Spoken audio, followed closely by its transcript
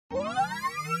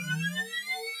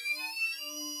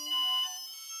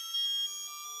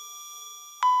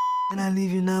And I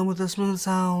leave you now with the smooth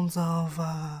sounds of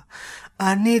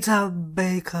Anita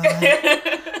Baker.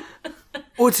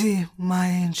 Uti, my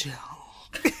angel.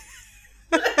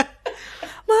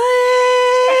 My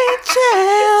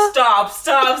angel. Stop.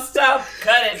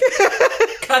 Cut it.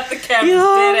 Cut the camera.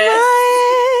 You're my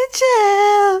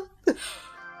angel.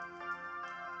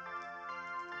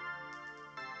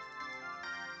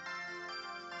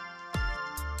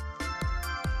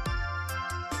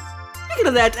 Speaking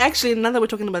of that, actually, now that we're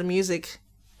talking about music,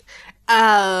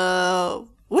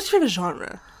 what's your favorite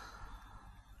genre?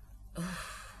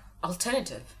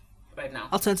 Alternative right now.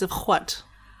 Alternative what?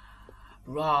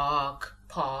 Rock,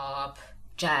 pop,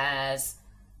 jazz.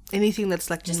 Anything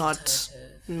that's like Just not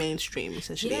alternative. mainstream,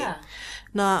 essentially. Yeah.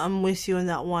 No, I'm with you on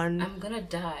that one. I'm gonna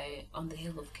die on the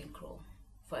hill of King Kroll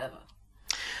forever.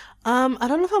 I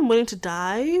don't know if I'm willing to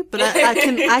die, but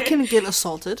I can get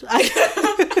assaulted.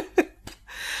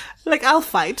 Like, I'll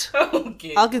fight.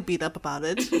 Okay. I'll get beat up about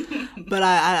it, but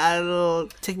I'll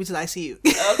take me to the ICU.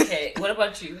 Okay. What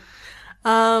about you?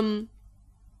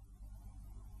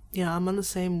 Yeah, I'm on the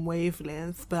same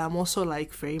wavelength, but I'm also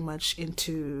like very much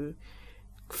into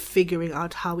figuring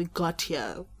out how we got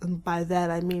here, and by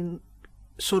that I mean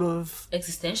sort of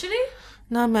Existentially?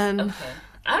 nah, man.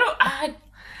 Okay.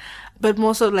 But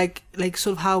more so like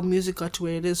sort of how music got to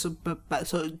where it is. So, but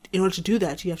so in order to do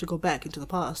that, you have to go back into the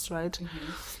past, right?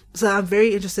 Mm-hmm. So I'm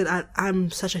very interested.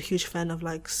 I'm such a huge fan of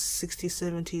like 60s,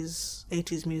 70s,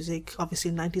 80s music.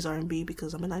 Obviously 90s R&B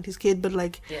because I'm a 90s kid. But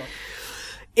like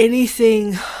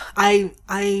anything, I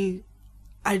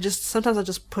just sometimes I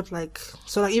just put like,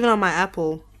 so like even on my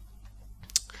Apple,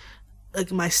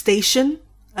 like my station.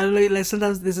 I don't know. Like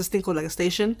sometimes there's this thing called like a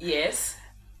station. Yes.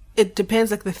 It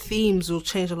depends, like the themes will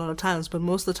change a lot of times, but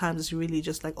most of the times it's really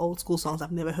just like old school songs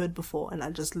I've never heard before, and I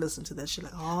just listen to that shit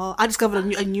like, oh, I discovered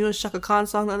a new Shaka Khan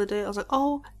song the other day. I was like,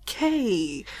 oh,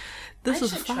 okay, this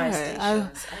is fire. I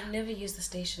never use the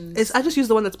stations. I just use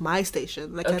the one that's my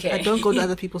station. Like okay. I don't go to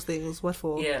other people's things. What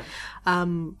for? Yeah.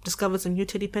 Discovered some new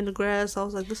Teddy Pendergrass. I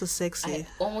was like, this is sexy. I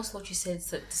almost thought you said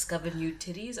discovered new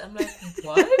titties. I'm like,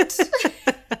 what?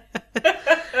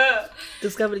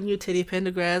 Discovered new Teddy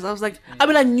Pendergrass. I was like, I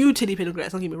mean, I knew Teddy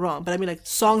Pendergrass, don't get me wrong, but I mean, like,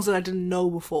 songs that I didn't know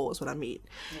before is what I mean.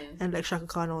 Yeah. And, like, Shaka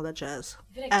Khan and all that jazz.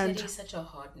 I feel like Teddy is such a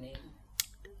hard name.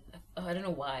 Oh, I don't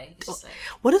know why. It's just like...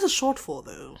 What is it short for,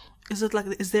 though? Is it, like,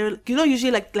 is there, you know,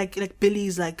 usually, like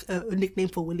Billy's, like, a nickname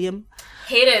for William?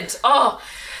 Hate it. Oh,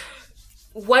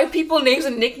 white people names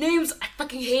and nicknames, I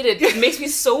fucking hate it. It makes me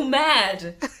so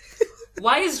mad.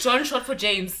 Why is John short for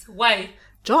James? Why?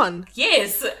 John?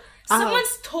 Yes.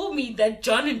 Someone's told me that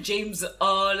John and James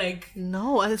are like...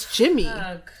 No, it's Jimmy.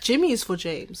 Fuck. Jimmy is for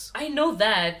James. I know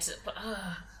that, but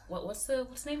what's the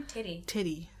name? Teddy.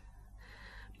 Teddy.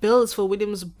 Bill is for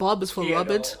Williams. Bob is for Theodore.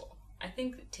 Robert. I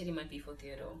think Teddy might be for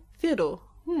Theodore. Theodore.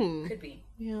 Could be.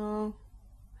 Yeah.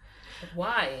 But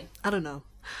why? I don't know.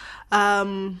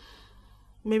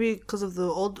 Maybe because of the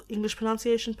old English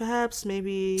pronunciation, perhaps.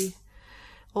 Maybe.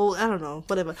 Oh, I don't know.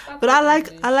 Whatever. But I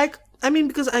like. I mean,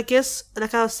 because I guess,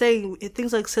 like I was saying,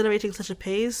 things are accelerating at such a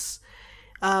pace.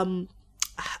 I'm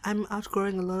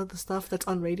outgrowing a lot of the stuff that's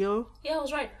on radio. Yeah, I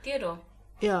was right. Theodore.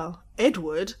 Yeah.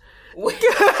 Edward.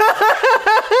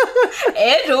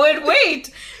 Edward,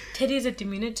 wait! Teddy is a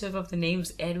diminutive of the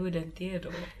names Edward and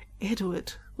Theodore.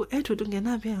 Edward. Well, Edward, don't get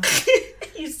that, yeah.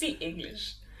 You see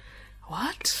English.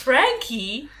 What?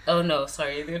 Frankie? Oh no,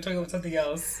 sorry. They were talking about something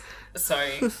else.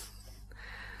 Sorry.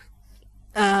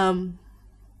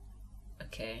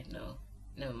 Okay, no.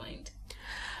 Never mind.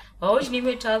 Why would you name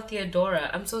your child Theodora?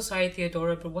 I'm so sorry,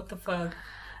 Theodora, but what the fuck?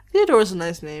 Theodore is a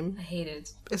nice name. I hate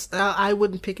it. I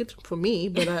wouldn't pick it for me,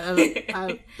 but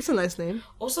it's a nice name.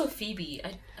 Also, Phoebe.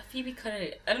 Phoebe kind of...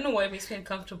 I don't know why it makes me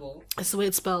uncomfortable. It's the way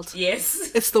it's spelled.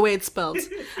 Yes. It's the way it's spelled.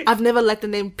 I've never liked the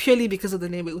name purely because of the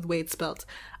name with the way it's spelled.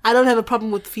 I don't have a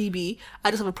problem with Phoebe.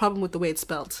 I just have a problem with the way it's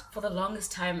spelled. For the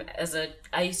longest time,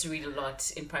 I used to read a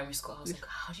lot in primary school. I was like,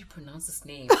 how do you pronounce this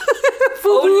name?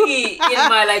 Only in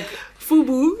my like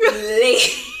Fubu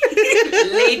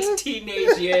late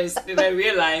teenage years did I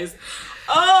realize,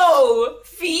 oh,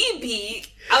 Phoebe.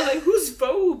 I was like, who's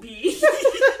Phoebe?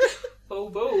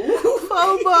 Bobo.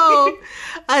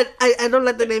 I don't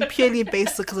like the name purely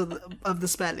based because of the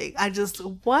spelling. I just,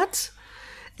 what?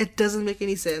 It doesn't make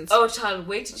any sense. Oh, child,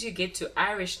 wait till you get to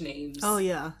Irish names. Oh,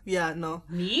 yeah. Yeah, no.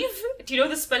 Niamh? Do you know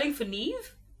the spelling for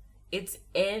Niamh? It's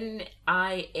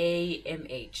Niamh.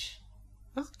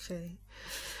 Okay.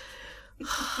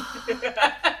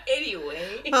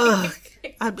 Anyway.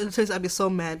 I'd be so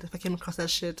mad if I came across that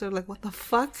shit. I'm like, what the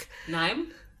fuck? Niamh?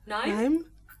 Niamh?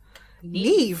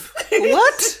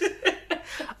 What?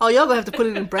 Oh, y'all gonna have to put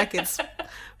it in brackets.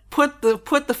 put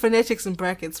the phonetics in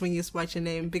brackets when you write your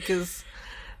name, because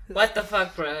What the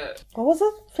fuck, bro? what was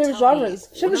it? Favorite Tell me. genres.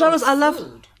 Well, Favorite no, genres. I love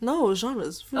food. no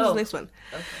genres. Food is Oh. the next one.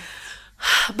 Okay.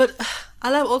 But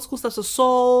I love old school stuff, so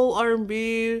soul,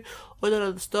 R&B, all that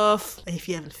other stuff. If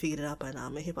you haven't figured it out by now,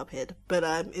 I'm a hip hop head. But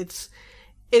it's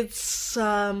you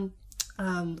know,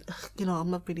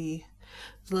 I'm not really.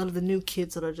 There's a lot of the new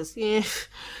kids that are just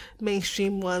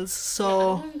mainstream ones.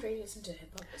 So I don't really listen to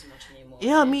hip hop as much anymore.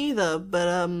 yeah, me either. But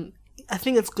I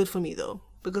think it's good for me though,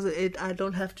 because I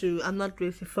don't have to. I'm not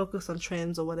really focused on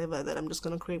trends or whatever. That I'm just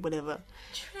gonna create whatever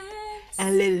Trends.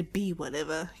 and let it be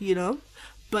whatever, you know.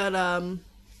 But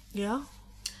yeah.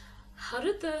 How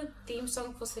did the theme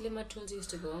song for Selima Tunes used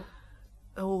to go?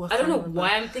 Oh, I don't know can't remember. why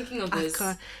I'm thinking of I this.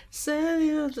 can't say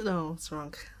it. No, it's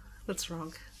wrong. That's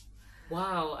wrong.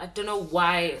 Wow, I don't know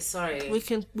why. Sorry. We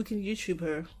can YouTube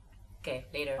her Okay,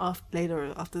 later.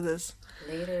 later after this.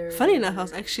 Later. Funny enough, I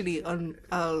was actually on.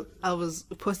 I was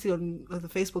posting on the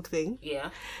Facebook thing, Yeah.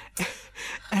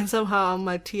 and somehow on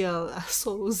my TL I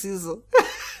saw Zizo.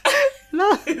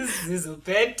 No, This is a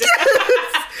bed.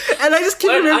 and I just keep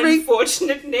What an remembering.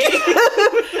 unfortunate name.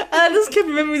 I just keep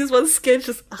remembering this one sketch.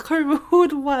 I can't remember who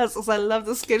it was, because I love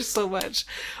the sketch so much,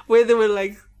 where they were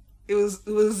like, it was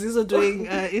Zizo doing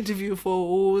an interview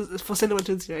for Cinema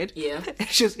Tunes, right? Yeah. And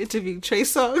she was interviewing Trey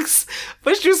Songz,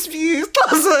 but she was speaking his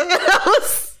closet, and that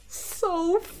was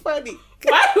so funny.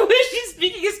 Why was she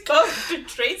speaking his close to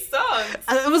Trey Songz?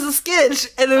 And it was a sketch,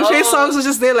 and then Trey Oh. Songz was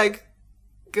just there like,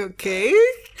 okay,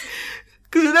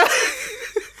 'cause you know.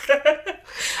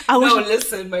 I wish No,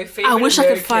 listen, my favorite I wish I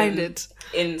could American find it.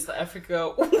 in South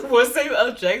Africa was Samuel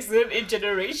L. Jackson in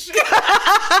Generation.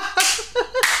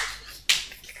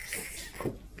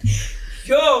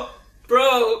 Yo,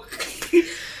 bro.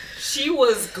 She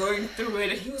was going through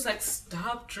it and he was like,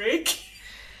 stop, Drake.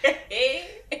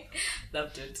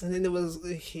 Loved it. And then there was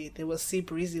C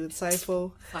Breezy with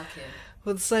Cypho. Fuck him.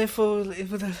 With Cypho,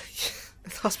 with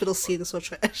the hospital scene is so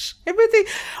trash. Everything.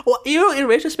 Well, you know, in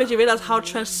retrospect, you realize how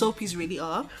trash soapies really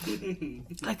are.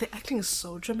 Like, the acting is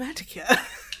so dramatic here.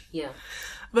 Yeah.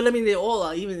 But I mean, they all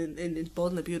are, even in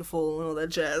Bold and the Beautiful and all that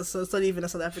jazz. So it's not even a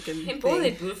South African In Bold thing.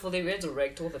 and Beautiful, they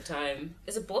resurrect all the time.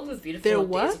 Is it Bold and Beautiful? They're or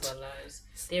Days what? of Our Lives?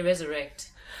 They resurrect.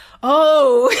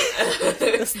 Oh!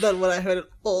 That's not what I heard at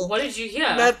all. What did you hear?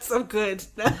 That's so good.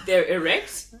 They're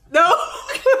erect? No!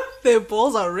 Their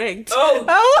balls are rigged. Oh.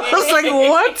 I was like,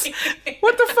 what?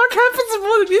 What the fuck happens to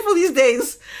Bold and Beautiful these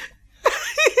days?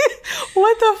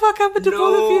 What the fuck happened to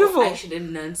Bold and Beautiful? I should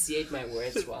enunciate my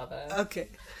words rather. Okay.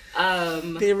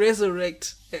 Um, They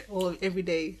resurrect every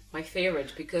day. my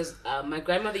favorite, because my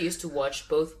grandmother used to watch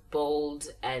both Bold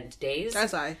and Days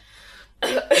As I.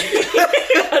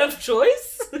 out of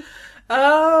choice.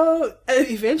 Oh,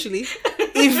 eventually.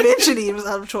 Eventually it was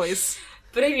out of choice.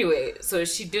 But anyway, so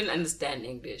she didn't understand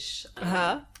English.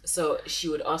 Uh-huh. So she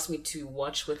would ask me to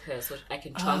watch with her so I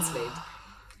can translate.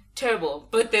 Terrible.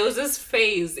 But there was this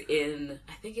phase in,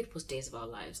 I think it was Days of Our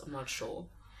Lives, I'm not sure.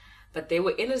 But they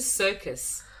were in a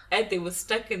circus and they were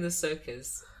stuck in the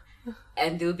circus.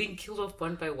 And they were being killed off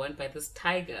one by this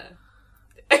tiger.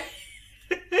 A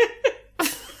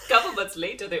couple months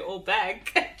later, they're all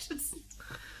back.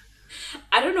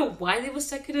 I don't know why they were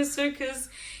stuck in a circus.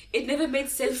 It never made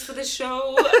sense for the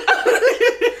show.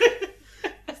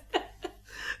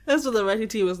 That's when the writing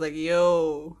team was like,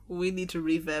 yo, we need to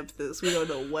revamp this. We don't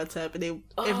know what's happening.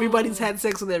 Everybody's had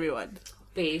sex with everyone.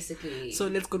 Basically. So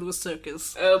let's go to a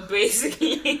circus.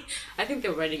 Basically. I think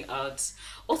they're running out.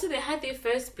 Also, they had their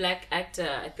first black actor,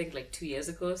 I think, like 2 years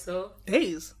ago or so.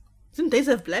 Days. Didn't Days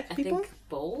have black I people? think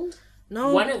Bold?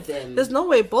 No. One of them. There's no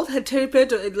way. Both had Terry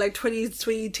Pinto in like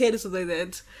 2010 or something like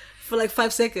that. For like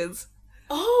 5 seconds.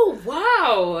 Oh,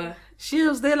 wow. She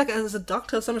was there like as a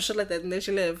doctor or some shit like that, and then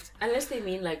she left. Unless they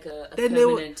mean like a Then they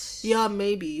were, permanent... yeah,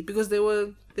 maybe because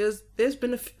there's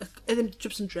been and then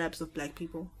drips and drabs of black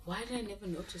people. Why did I never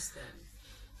notice them?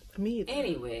 Me,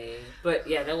 Anyway, but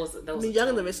yeah, that was I mean, Young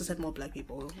and the Restless had more black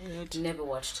people. Never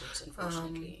watched it,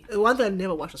 unfortunately. The one that I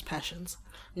never watched was Passions.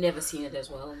 Never seen it as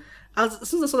well. As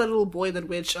soon as I saw that little boy, that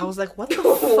witch, I was like, what the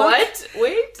fuck? What?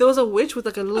 Wait. There was a witch with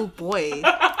like a little boy.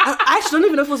 I actually don't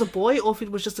even know if it was a boy or if it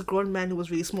was just a grown man who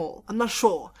was really small. I'm not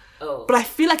sure. Oh. But I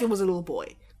feel like it was a little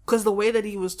boy. Because the way that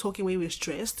he was talking, when he was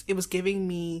dressed, it was giving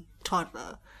me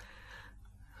toddler.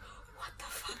 What the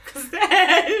fuck is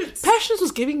that? Passions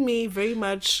was giving me very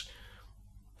much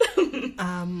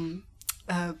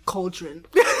Cauldron.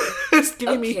 It's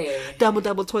giving me Okay.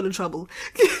 double toilet trouble.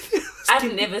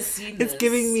 I've never seen this. It's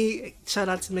giving me shout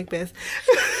out to Macbeth.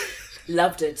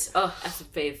 Loved it. Oh, that's a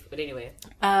fave. But anyway.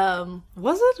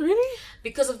 Was it really?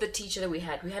 Because of the teacher that we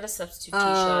had. We had a substitute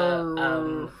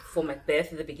teacher for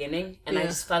Macbeth at the beginning. And I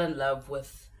just fell in love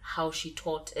with how she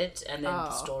taught it. And then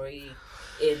the story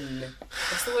in...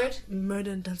 What's the word?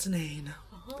 Murder and Dunsinane.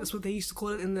 That's what they used to call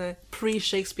it in the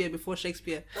pre-Shakespeare, before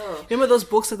Shakespeare. Remember those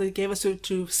books that they gave us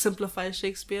to simplify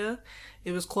Shakespeare?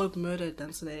 It was called Murder and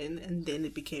Dunsinane, and then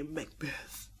it became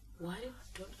Macbeth. Why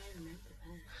don't I remember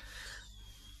that?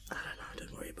 I don't know.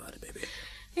 Don't worry about it, baby.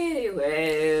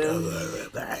 Anyway. Don't worry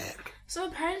about it. So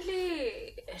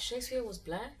apparently Shakespeare was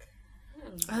black?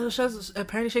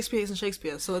 Apparently Shakespeare isn't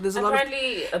Shakespeare, so there's a lot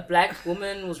Apparently a black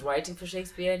woman was writing for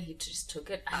Shakespeare and he just took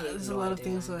it. There's a lot of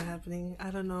things that are happening. I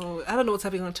don't know what's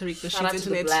happening on Tariq Shout out Nasheed's to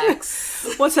the internet.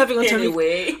 blacks. What's happening on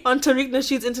Anyway. Tariq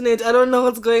Nasheed's internet? I don't know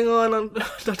what's going on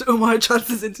Dr. Umar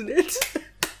Chance's internet.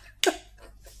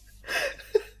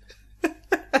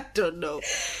 I don't know.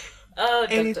 Oh,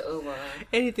 Dr. Omar.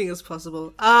 Anything is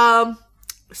possible.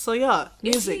 So yeah,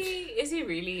 music. Is he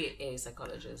really a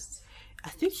psychologist? I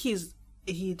think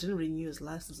he didn't renew his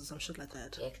license or some shit like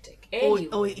that. Hectic.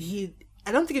 Anyway.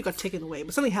 I don't think it got taken away,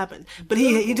 but something happened. But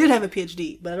he did have a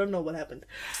PhD, but I don't know what happened.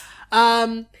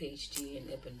 PhD in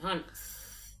Ibn Hunt.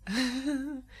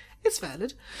 It's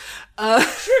valid.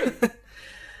 True.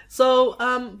 So,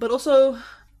 but also,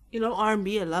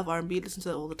 R&B. I love R&B. Listen to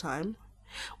that all the time.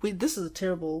 This is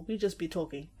terrible. We just be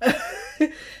talking.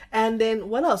 And then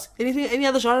what else? Any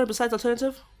other genre besides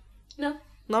alternative? No.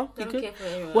 No? I don't care for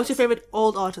anyone What's your else. favorite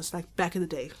old artist, like back in the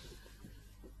day?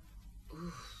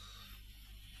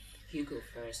 You go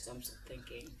first. I'm still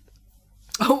thinking.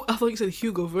 Oh, I thought you said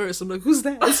Hugo Verse. I'm like, who's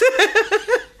that?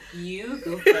 You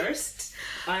go first.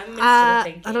 I'm still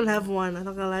thinking. I don't have one. I'm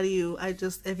not gonna lie to you.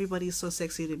 Everybody's so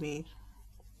sexy to me,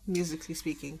 musically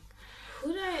speaking.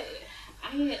 Who did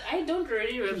I don't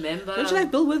really remember. Don't you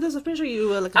like Bill Withers? I'm pretty sure you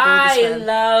were like a Bill Withers I fan.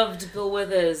 loved Bill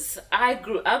Withers. I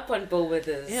grew up on Bill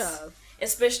Withers. Yeah.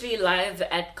 Especially live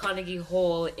at Carnegie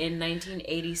Hall in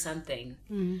 1980 something.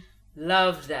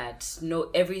 Loved that. Know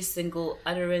every single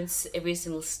utterance, every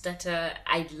single stutter.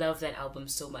 I love that album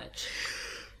so much.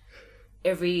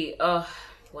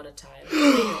 What a time.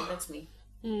 Anyway, that's me.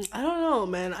 I don't know,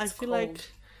 man. I feel like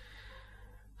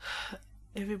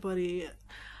everybody.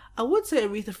 I would say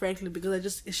Aretha Franklin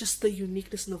because it's just the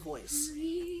uniqueness in the voice.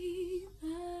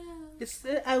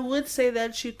 I would say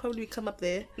that she'd probably come up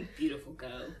there. Beautiful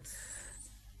girls.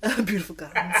 Beautiful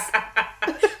girls.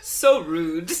 So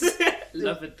rude.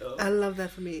 Love it though. I love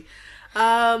that for me.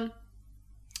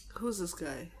 Who's this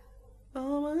guy?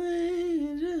 Oh my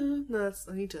angel. No, that's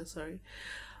Anita. Sorry.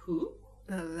 Who?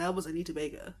 That was Anita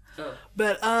Baker. Oh.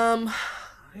 But I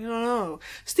don't know.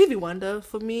 Stevie Wonder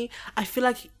for me. I feel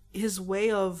like his way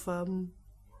of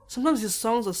sometimes his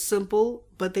songs are simple,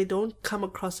 but they don't come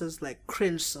across as like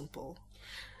cringe simple.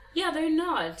 Yeah, they're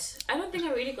not. I don't think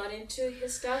I really got into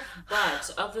his stuff,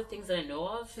 but of the things that I know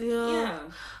of, yeah.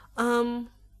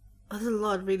 There's a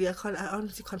lot really. I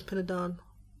honestly can't pin it down.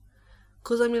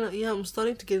 Cause I mean, yeah, I'm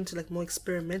starting to get into like more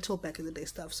experimental back in the day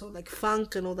stuff. So like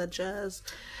funk and all that jazz.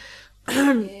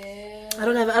 Yeah. I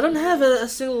don't have a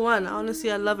single one.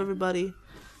 Honestly, I love everybody.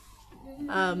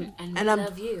 And I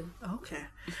love you. Okay.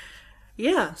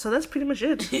 Yeah. So that's pretty much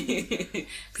it. Peace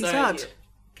out.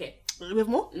 Okay. We have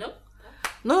more? No.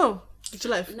 No. It's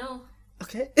your life. No.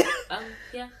 Okay.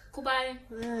 Yeah. Goodbye.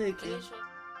 Okay. Okay.